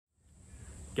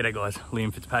G'day guys,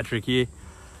 Liam Fitzpatrick here.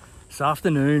 This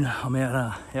afternoon, I'm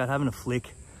out having a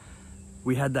flick.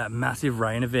 We had that massive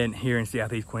rain event here in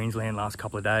southeast Queensland last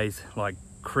couple of days. Like,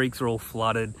 creeks are all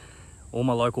flooded. All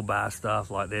my local bass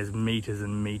stuff, like there's meters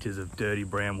and meters of dirty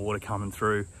brown water coming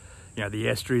through. You know, the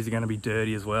estuaries are going to be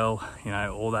dirty as well. You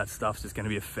know, all that stuff's just going to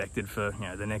be affected for, you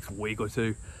know, the next week or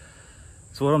two.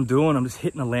 So what I'm doing, I'm just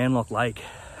hitting a landlocked lake.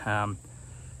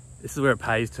 This is where it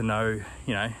pays to know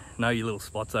your little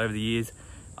spots over the years.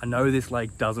 I know this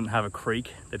lake doesn't have a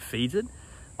creek that feeds it.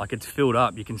 Like, it's filled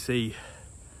up. You can see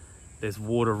there's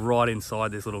water right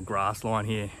inside this little grass line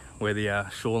here where the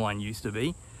shoreline used to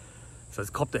be. So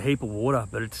it's copped a heap of water,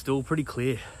 but it's still pretty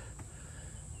clear.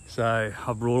 So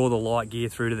I brought all the light gear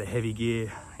through to the heavy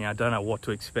gear. You know, I don't know what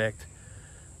to expect.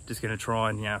 Just gonna try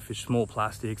and, you know, fish small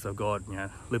plastics. I've got, you know,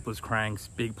 lipless cranks,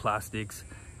 big plastics.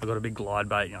 I've got a big glide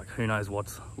bait. You know, who knows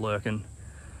what's lurking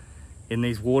in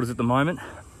these waters at the moment.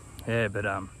 Yeah, but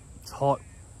it's hot.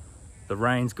 The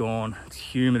rain's gone. It's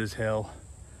humid as hell.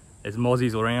 There's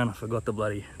mozzies around. I forgot the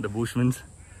bushmans.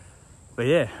 But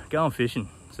yeah, going fishing.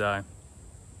 So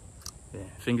yeah,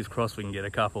 fingers crossed we can get a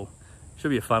couple. Should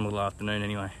be a fun little afternoon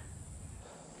anyway.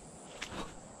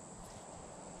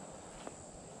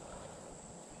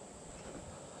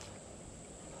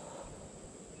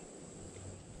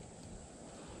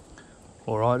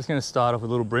 All right, just gonna start off with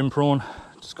a little brim prawn.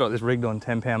 Just got this rigged on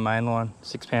 10-pound mainline,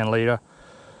 6-pound leader,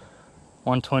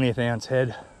 1/20th ounce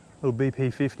head, little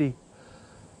BP50. See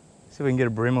if we can get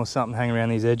a brim or something hanging around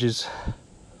these edges.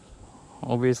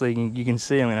 Obviously, you can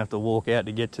see I'm gonna have to walk out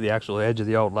to get to the actual edge of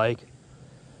the old lake.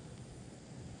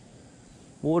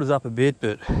 Water's up a bit,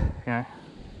 but you know,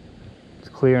 it's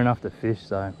clear enough to fish,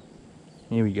 so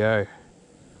here we go.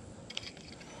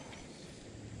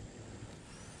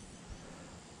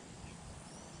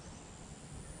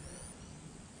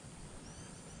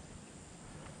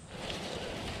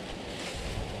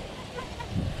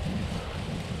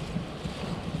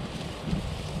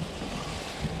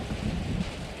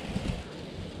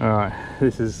 All right,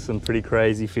 this is some pretty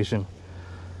crazy fishing,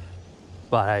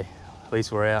 but hey, at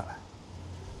least we're out.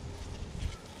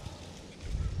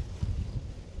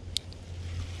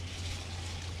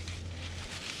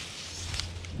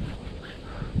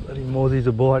 Bloody mozzies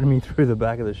are biting me through the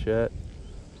back of the shirt.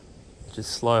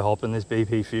 Just slow hopping this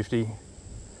BP50.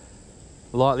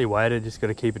 Lightly weighted, just got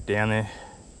to keep it down there.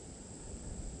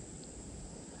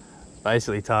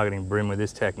 Basically targeting brim with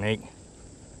this technique.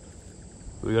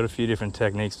 We've got a few different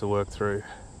techniques to work through.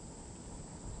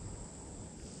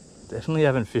 Definitely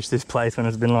haven't fished this place when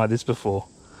it's been like this before.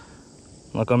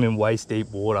 Like, I'm in waist deep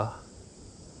water.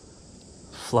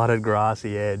 Flooded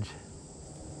grassy edge.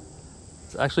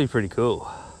 It's actually pretty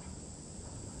cool.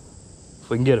 If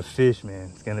we can get a fish,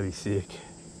 man, it's gonna be sick.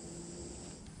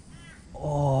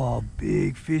 Oh,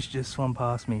 big fish just swam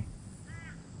past me.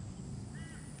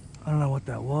 I don't know what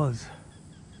that was.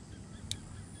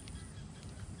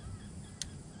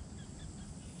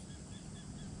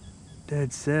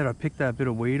 Dead set, I picked that bit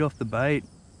of weed off the bait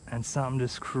and something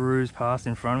just cruised past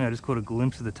in front of me. I just caught a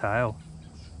glimpse of the tail.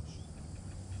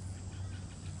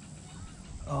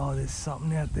 Oh, there's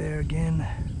something out there again.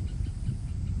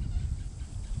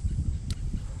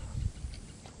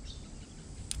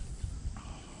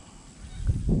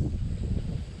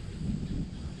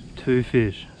 Two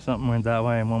fish. Something went that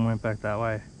way and one went back that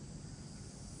way.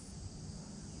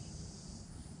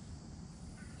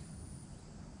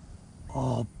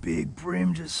 Oh, big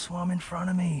brim just swam in front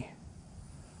of me.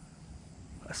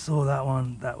 I saw that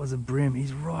one. That was a brim.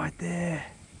 He's right there.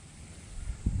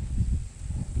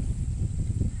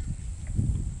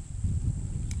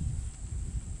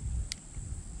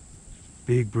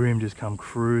 Big brim just come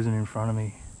cruising in front of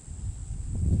me.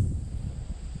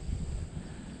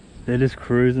 They're just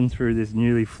cruising through this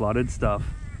newly flooded stuff.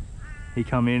 He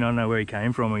come in, I don't know where he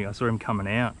came from. I saw him coming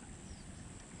out.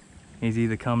 He's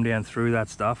either come down through that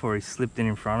stuff or he slipped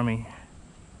in front of me.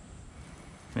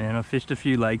 Man, I've fished a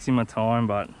few lakes in my time,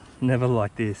 but never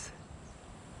like this.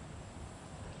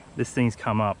 This thing's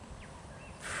come up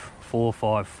 4 or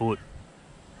 5 foot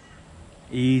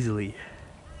easily.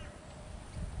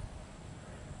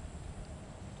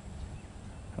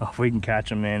 Oh, if we can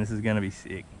catch him, man, this is gonna be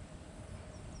sick.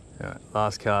 All right,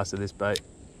 last cast of this bait.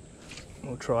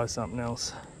 We'll try something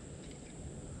else.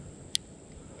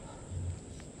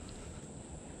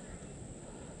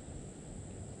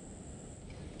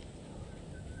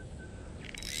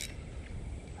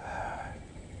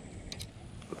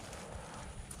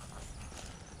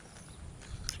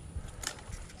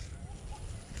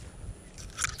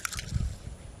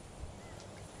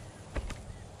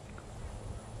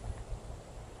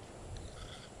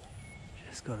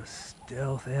 got to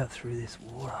stealth out through this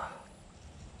water.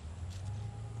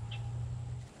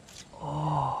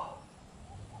 Oh.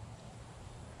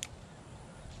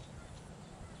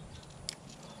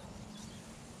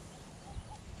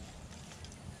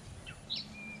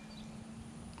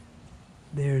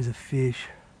 There's a fish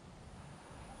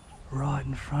right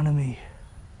in front of me.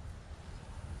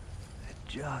 It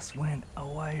just went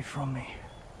away from me.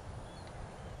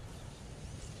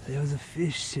 There was a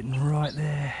fish sitting right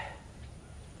there.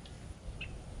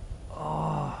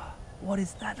 Oh, what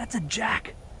is that? That's a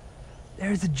jack.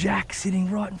 There's a jack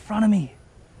sitting right in front of me.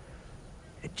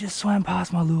 It just swam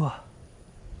past my lure.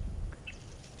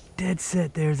 Dead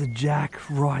set, there's a jack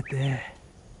right there.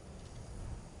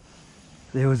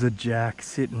 There was a jack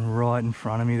sitting right in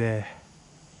front of me there.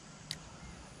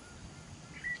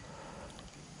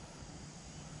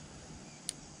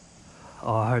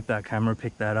 Oh, I hope that camera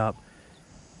picked that up.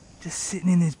 Just sitting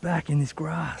in this back in this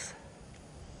grass.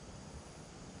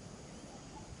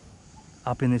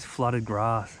 Up in this flooded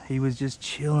grass. He was just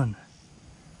chilling.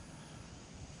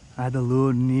 I had the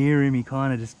lure near him, he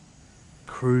kind of just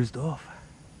cruised off.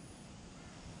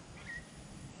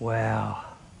 Wow.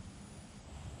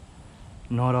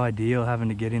 Not ideal having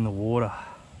to get in the water,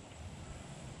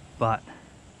 but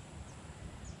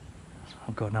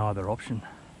I've got no other option.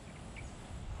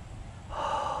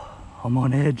 I'm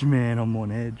on edge, man, I'm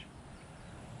on edge.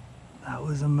 That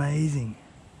was amazing.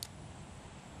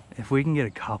 If we can get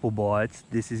a couple bites,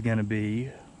 this is going to be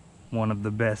one of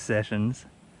the best sessions.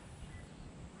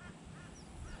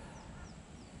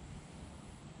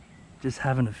 Just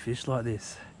having a fish like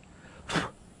this.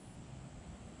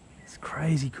 It's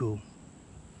crazy cool.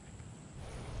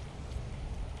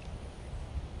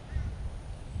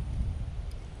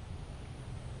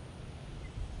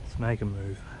 Let's make a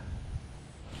move.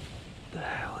 What the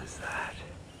hell is that?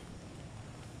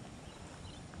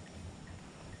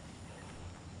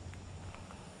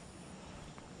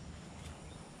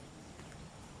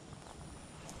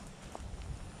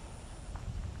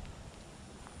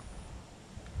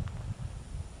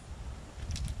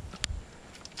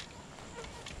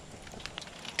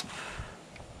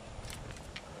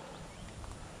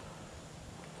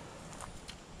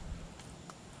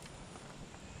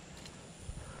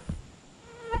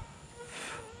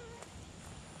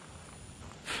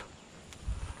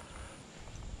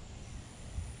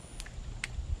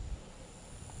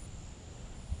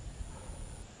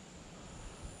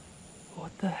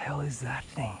 What the hell is that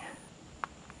thing?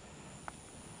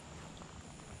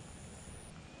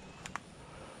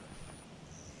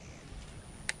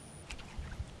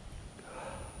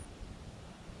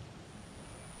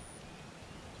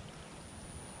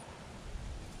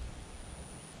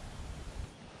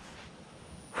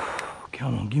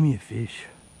 Come on, give me a fish.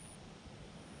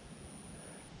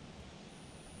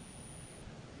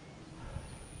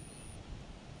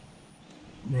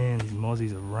 Man, these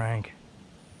mozzies are rank.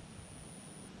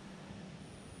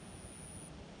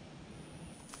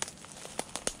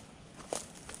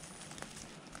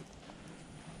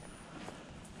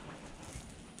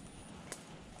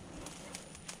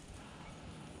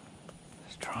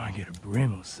 Let's try and get a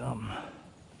brim or something.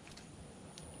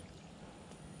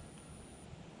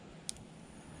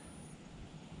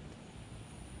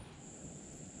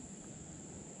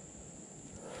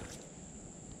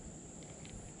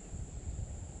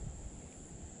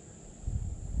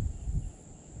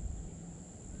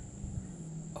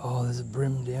 Oh, there's a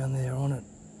brim down there on it.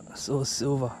 I saw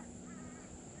silver.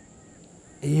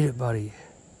 Eat it, buddy.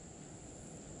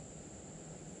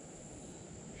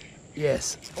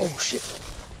 Yes. Oh, shit.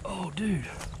 Oh, dude.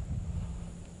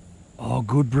 Oh,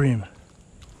 good brim.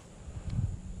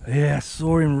 Yeah, I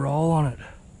saw him roll on it.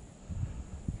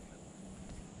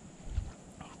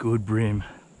 Good brim.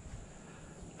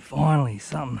 Finally,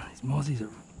 something. These mozzies are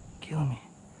killing me.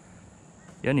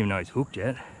 You don't even know he's hooked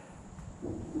yet.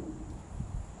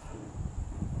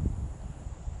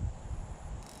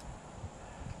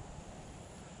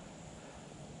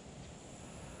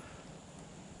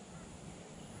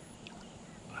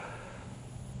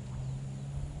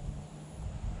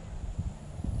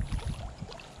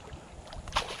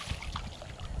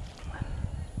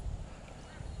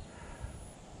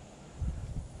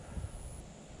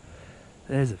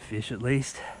 There's a fish at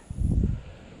least.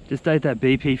 Just ate that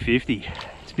BP 50.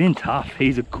 It's been tough.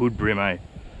 He's a good brim, eh?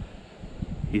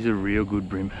 He's a real good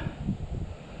brim.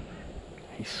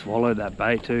 He swallowed that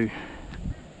bait too.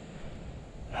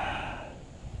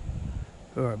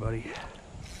 Alright, buddy.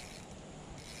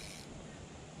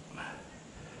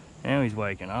 Now he's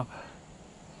waking up.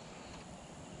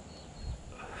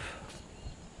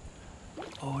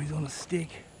 Oh, he's on a stick.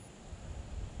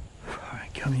 Alright,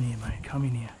 Come in here, mate. Come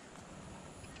in here.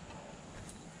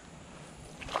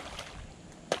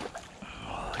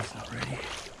 Oh, he's not ready.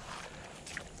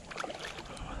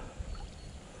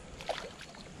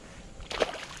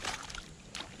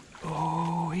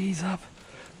 Oh, he's up.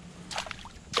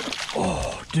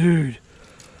 Oh, dude.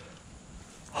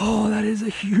 Oh, that is a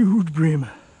huge brim.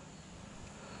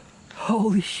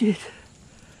 Holy shit.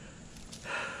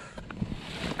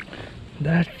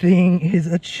 That thing is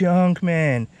a chunk,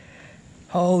 man.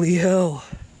 Holy hell.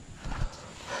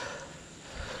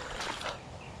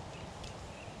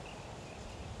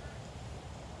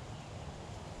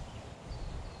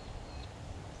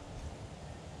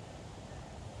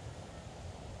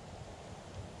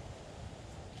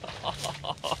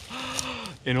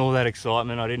 In all that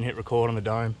excitement, I didn't hit record on the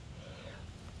dome.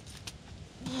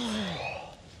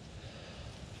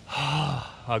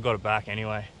 I got it back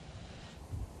anyway.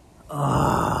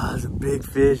 Ah, oh, there's a big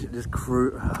fish. It just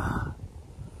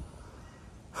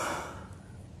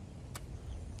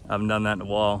I haven't done that in a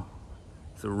while.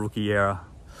 It's a rookie error.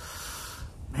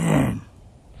 Man.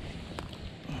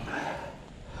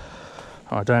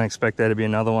 I don't expect there to be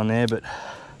another one there, but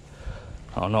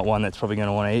not one that's probably going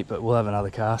to want to eat, but we'll have another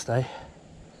cast, eh?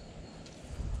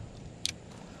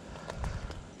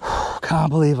 Can't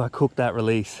believe I cooked that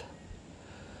release.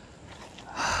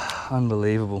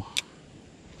 Unbelievable.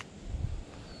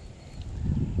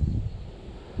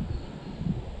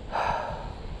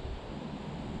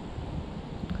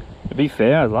 To be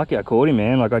fair, I was lucky I caught him,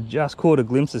 man. Like, I just caught a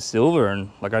glimpse of silver and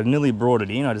like I nearly brought it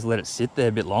in. I just let it sit there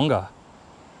a bit longer.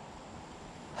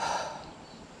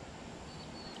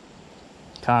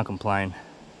 Can't complain.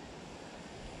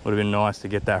 Would have been nice to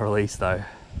get that release though.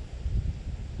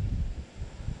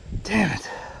 Damn it.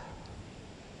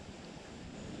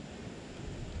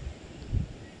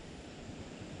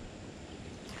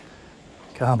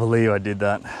 Can't believe I did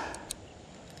that.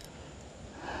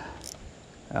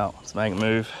 Oh, let's make a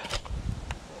move.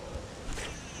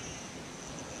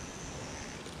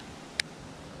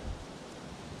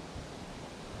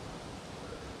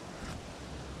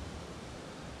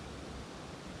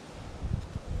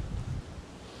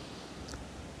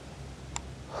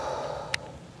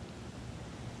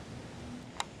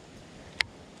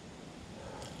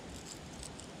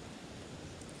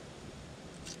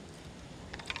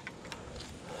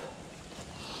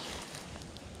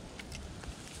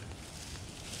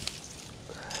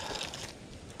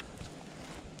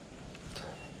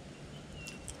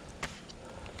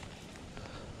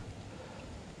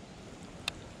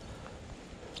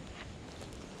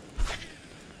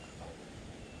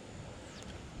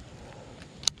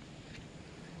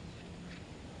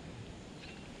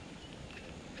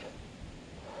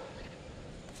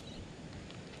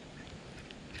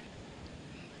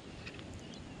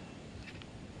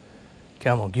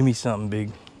 Come on, give me something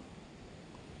big.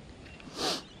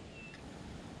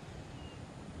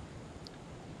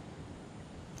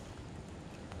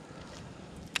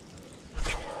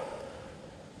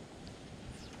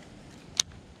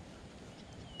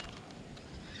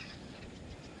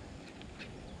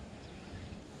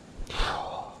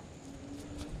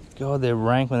 God, they're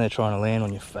rank when they're trying to land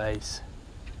on your face.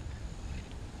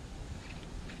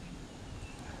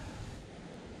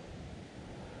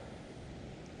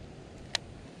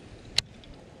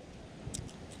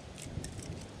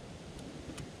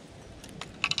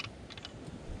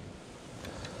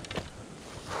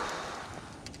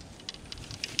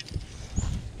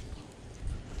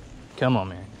 Come on,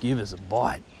 man, give us a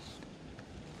bite.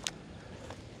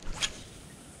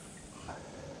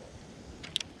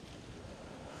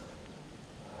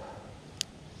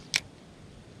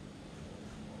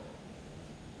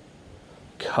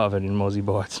 Covered in mozzie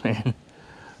bites, man.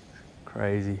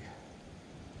 Crazy.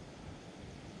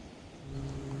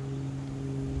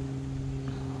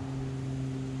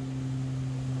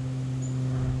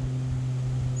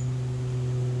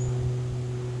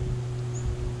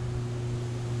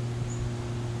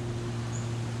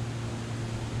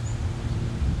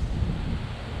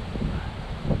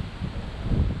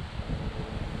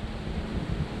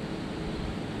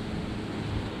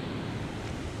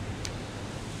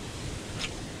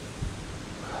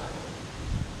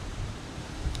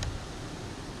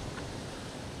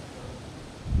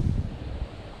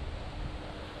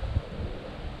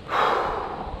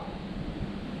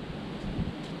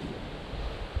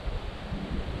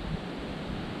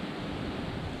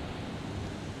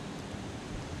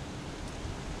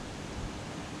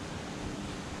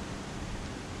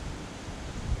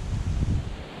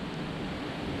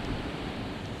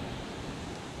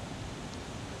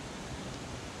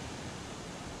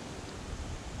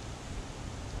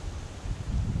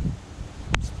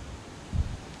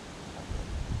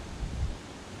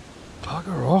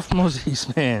 Bugger off,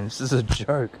 mozzies, man. This is a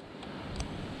joke.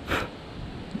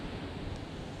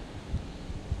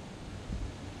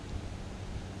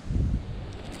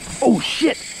 Oh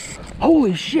shit!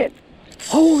 Holy shit!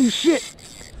 Holy shit!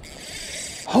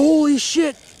 Holy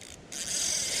shit!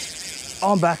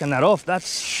 I'm backing that off.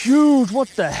 That's huge. What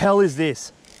the hell is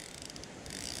this?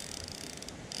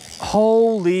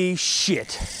 Holy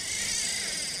shit.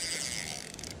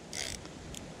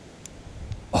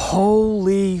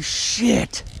 Holy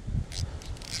shit.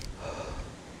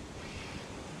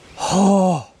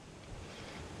 Oh.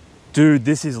 Dude,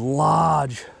 this is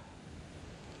large.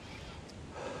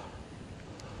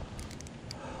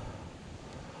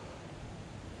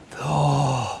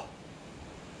 Oh.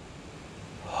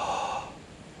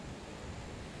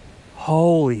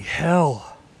 Holy hell.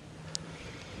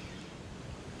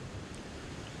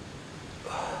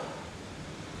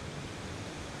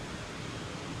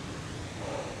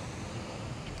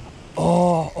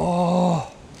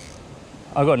 Oh.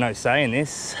 I got no say in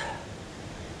this.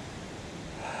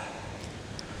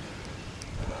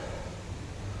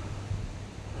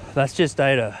 That's just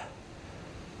ate a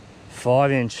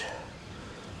 5-inch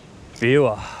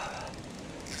viewer.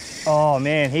 Oh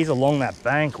man, he's along that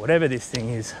bank, whatever this thing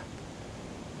is.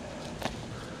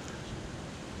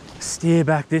 Steer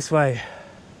back this way.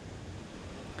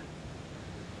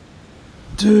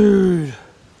 Dude.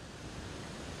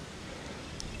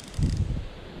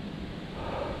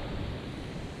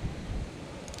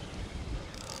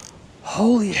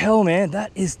 Holy hell, man,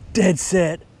 that is dead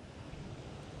set.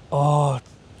 Oh,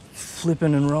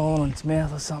 flipping and rolling on its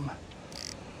mouth or something.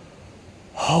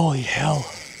 Holy hell.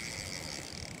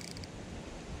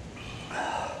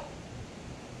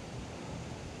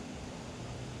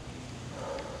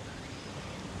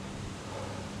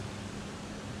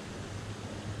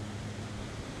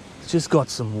 It's just got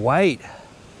some weight.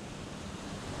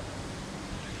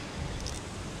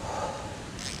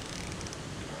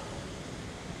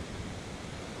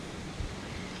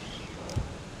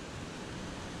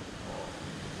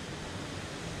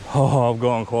 Oh, I've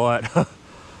gone quiet.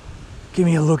 Give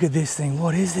me a look at this thing.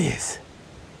 What is this?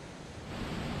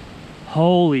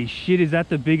 Holy shit, is that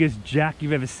the biggest jack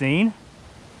you've ever seen?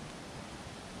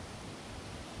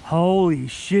 Holy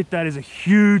shit, that is a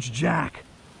huge jack.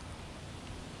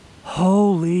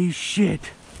 Holy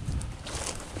shit.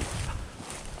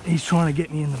 He's trying to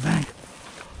get me in the bank.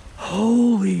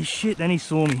 Holy shit, then he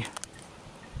saw me.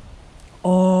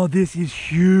 Oh, this is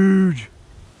huge.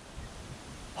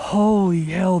 Holy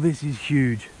hell, this is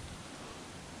huge.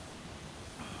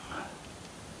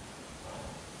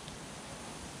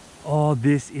 Oh,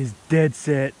 this is dead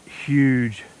set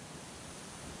huge.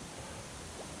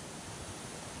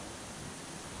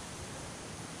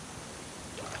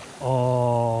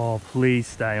 Oh, please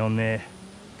stay on there.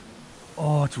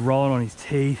 Oh, it's rolling on his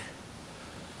teeth.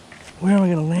 Where am I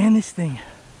gonna land this thing?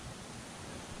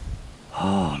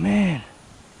 Oh man.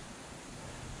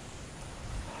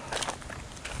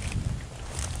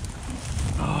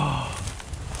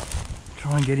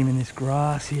 Try and get him in this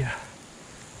grass here.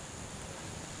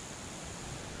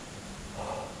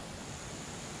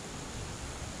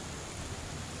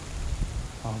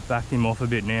 I've backed him off a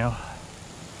bit now.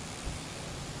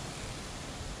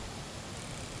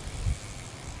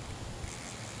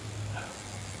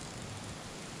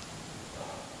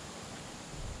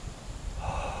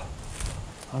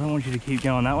 I don't want you to keep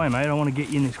going that way, mate. I want to get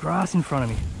you in this grass in front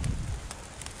of me.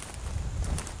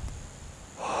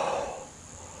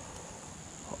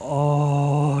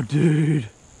 Oh, dude.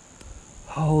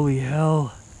 Holy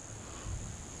hell.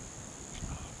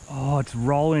 Oh, it's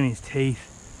rolling in his teeth.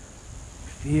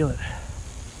 Feel it.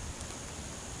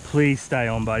 Please stay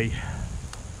on, buddy.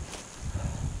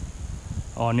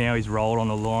 Oh, now he's rolled on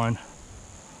the line.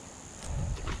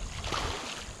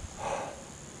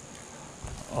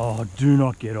 Oh, do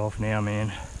not get off now,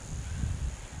 man.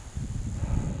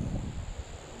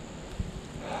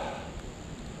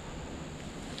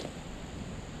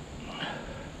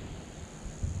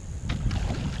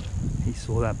 He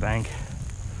saw that bank.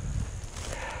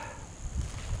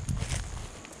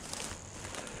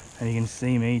 And he can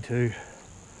see me too.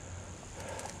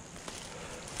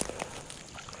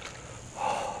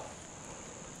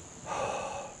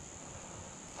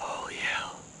 Holy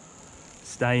hell.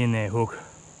 Stay in there, Hook.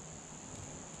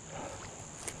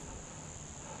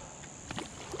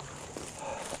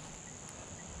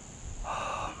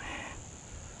 Oh man.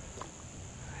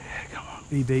 Yeah, come on,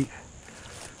 be beat.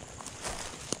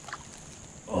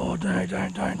 Oh, don't.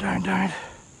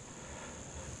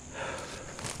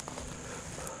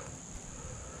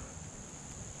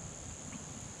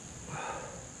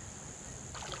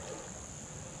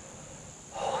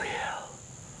 Holy hell.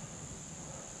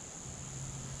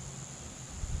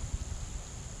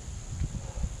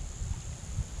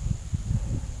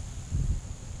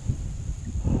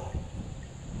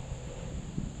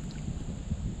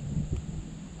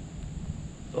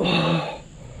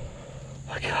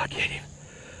 Get him.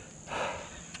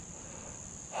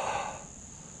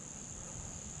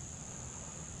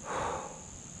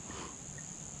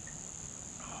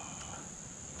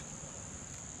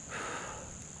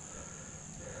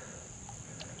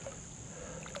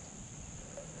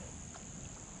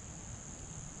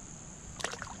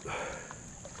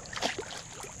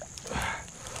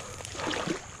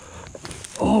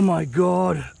 Oh my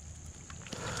God.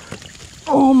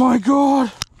 Oh my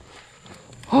God.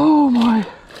 Oh my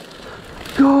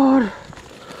God.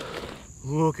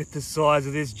 Look at the size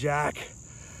of this jack.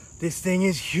 This thing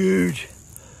is huge.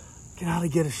 Can hardly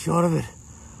get a shot of it.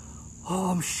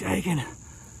 Oh, I'm shaking.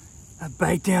 That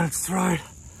bait down its throat.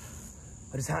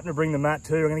 I just happened to bring the mat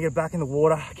too. I'm gonna get back in the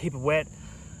water, keep it wet.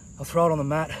 I'll throw it on the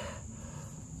mat.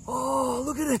 Oh,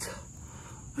 look at it.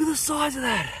 Look at the size of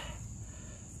that.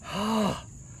 Oh,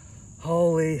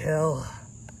 holy hell.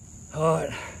 All right,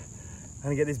 I'm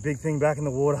gonna get this big thing back in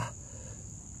the water.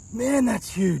 Man, that's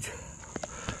huge.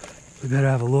 We better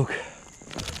have a look.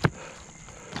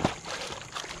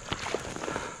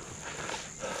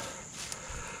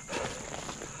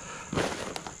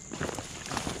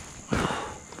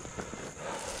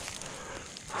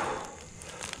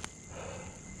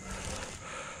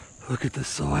 Look at the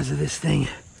size of this thing.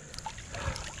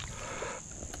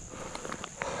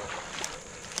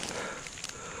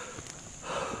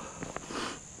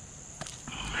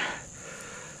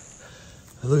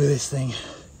 Look at this thing.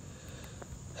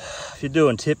 If you're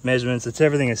doing tip measurements, it's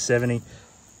everything is 70.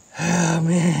 Oh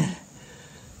man,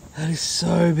 that is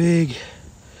so big.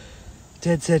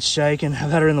 Dead set shaking.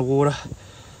 I've had her in the water.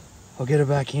 I'll get her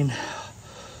back in.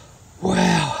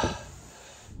 Wow.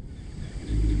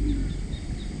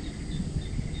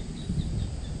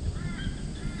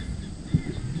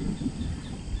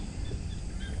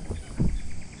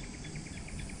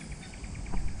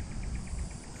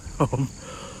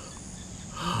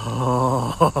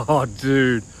 Oh,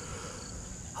 dude.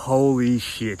 Holy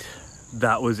shit.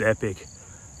 That was epic.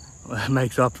 That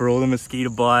makes up for all the mosquito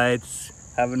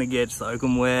bites, having to get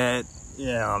soaking wet.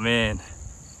 Yeah, man.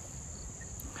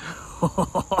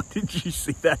 Did you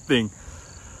see that thing?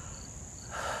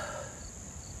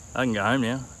 I can go home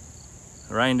now.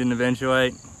 The rain didn't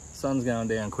eventuate. Sun's going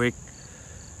down quick.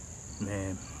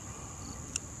 Man.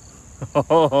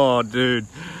 Oh, dude.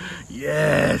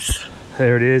 Yes.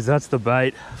 There it is. That's the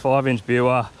bait. 5-inch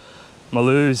biwa.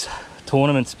 Maloo's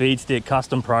tournament speed stick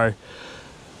custom pro.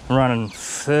 I'm running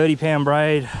 30-pound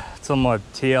braid. It's on my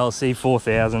TLC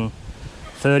 4000.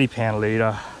 30-pound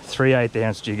leader. 3/8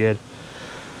 ounce jig head.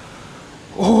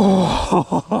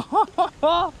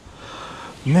 Oh,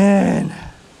 man.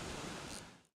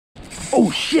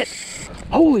 Oh shit.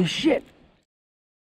 Holy shit.